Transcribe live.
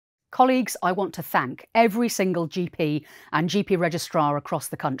Colleagues, I want to thank every single GP and GP registrar across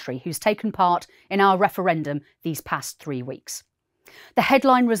the country who's taken part in our referendum these past 3 weeks. The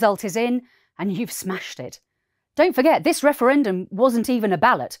headline result is in, and you've smashed it. Don't forget, this referendum wasn't even a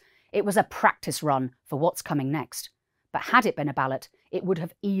ballot. It was a practice run for what's coming next. But had it been a ballot, it would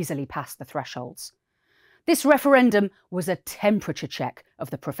have easily passed the thresholds. This referendum was a temperature check of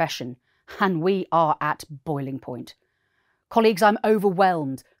the profession, and we are at boiling point. Colleagues, I'm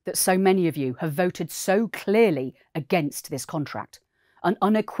overwhelmed that so many of you have voted so clearly against this contract. An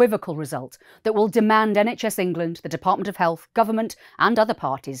unequivocal result that will demand NHS England, the Department of Health, government and other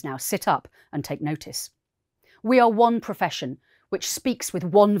parties now sit up and take notice. We are one profession which speaks with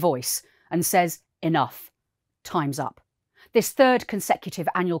one voice and says, enough, time's up. This third consecutive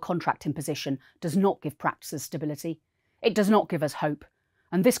annual contract imposition does not give practices stability. It does not give us hope.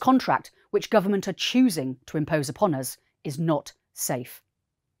 And this contract, which government are choosing to impose upon us, is not safe.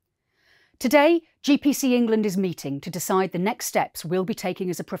 Today, GPC England is meeting to decide the next steps we'll be taking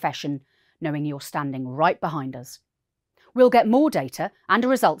as a profession, knowing you're standing right behind us. We'll get more data and a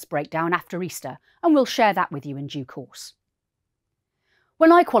results breakdown after Easter, and we'll share that with you in due course.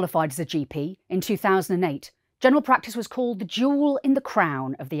 When I qualified as a GP in 2008, general practice was called the jewel in the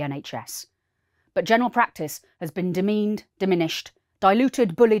crown of the NHS. But general practice has been demeaned, diminished,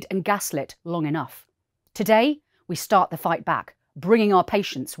 diluted, bullied and gaslit long enough. Today, we start the fight back, bringing our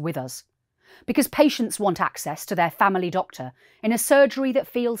patients with us. Because patients want access to their family doctor in a surgery that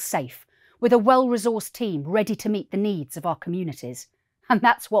feels safe, with a well-resourced team ready to meet the needs of our communities. And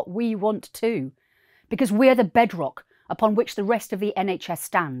that's what we want too. Because we're the bedrock upon which the rest of the NHS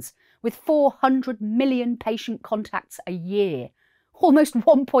stands, with 400 million patient contacts a year, almost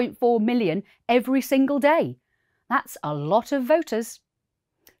 1.4 million every single day. That's a lot of voters.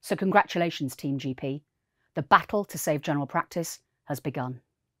 So congratulations, Team GP. The battle to save general practice has begun.